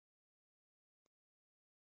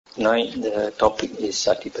Tonight the topic is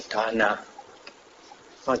Satipatthana.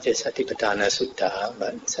 Not just Satipatthana Sutta,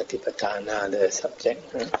 but Satipatthana, the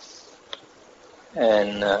subject.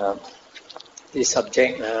 And this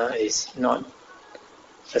subject is not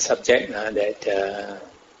a subject that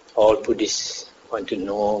all Buddhists want to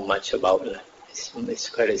know much about. It's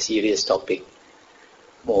quite a serious topic,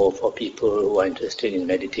 more for people who are interested in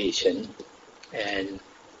meditation. And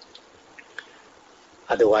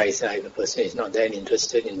otherwise, if a person is not that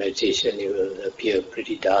interested in meditation, it will appear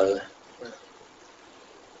pretty dull.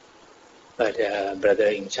 But Brother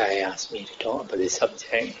Ing Chai asked me to talk about this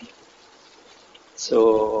subject.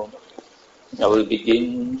 So I will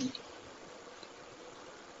begin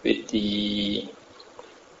with the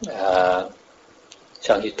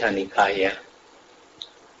Samyutta Nikaya.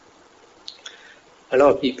 A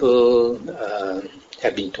lot of people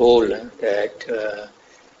have been told that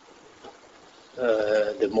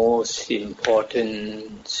the most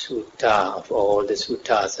important sutta of all the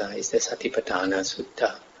suttas is the Satipatthana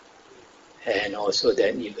Sutta. And also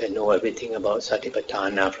that you can know everything about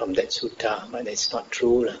Satipatthana from that sutta, but it's not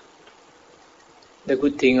true. The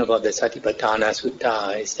good thing about the Satipatthana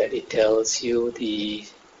Sutta is that it tells you the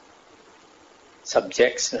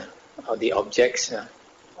subjects or the objects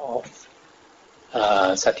of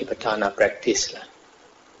Satipatthana practice.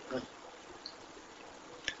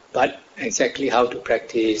 But exactly how to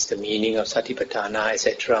practice, the meaning of Satipatthana,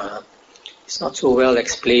 etc., is not so well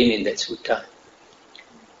explained in that sutta.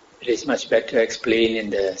 It is much better explained in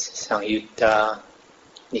the Samyutta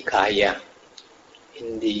Nikaya,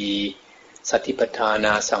 in the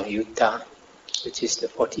Satipatthana Samyutta, which is the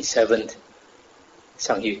 47th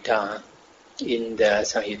Samyutta in the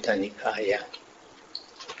Samyutta Nikaya.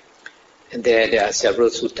 And there are several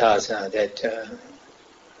suttas that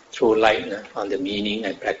throw light on the meaning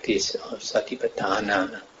and practice of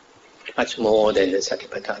Satipatthana, much more than the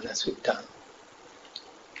Satipatthana Sutta.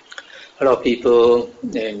 A lot of people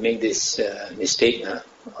make this mistake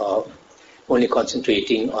of only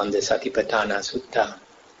concentrating on the Satipatthana Sutta,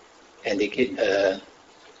 and they get a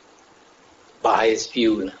biased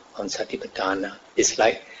view on Satipatthana. It's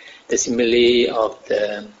like the simile of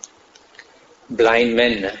the blind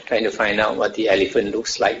man trying to find out what the elephant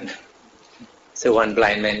looks like. So one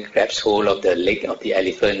blind man grabs hold of the leg of the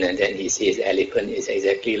elephant, and then he says the elephant is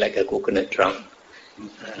exactly like a coconut trunk.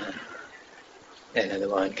 Another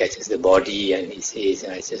one catches the body and he says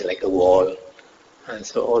it's just like a wall. And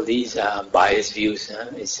so all these are biased views.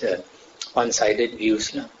 It's one-sided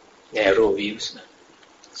views, narrow views.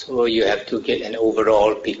 So you have to get an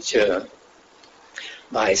overall picture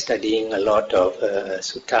by studying a lot of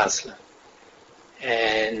suttas.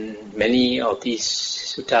 And many of these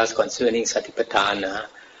suttas concerning Satipatthana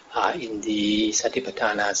are in the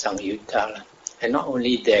Satipatthana Samyutta. And not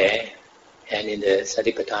only there, and in the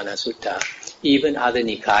Satipatthana Sutta, even other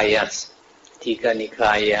Nikayas, Tika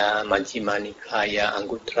Nikaya, Majjhima Nikaya,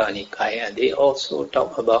 Anguttara Nikaya, they also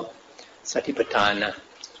talk about Satipatthana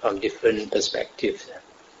from different perspectives.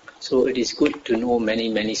 So it is good to know many,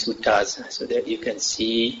 many suttas so that you can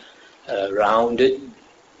see a rounded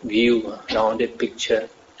view, rounded picture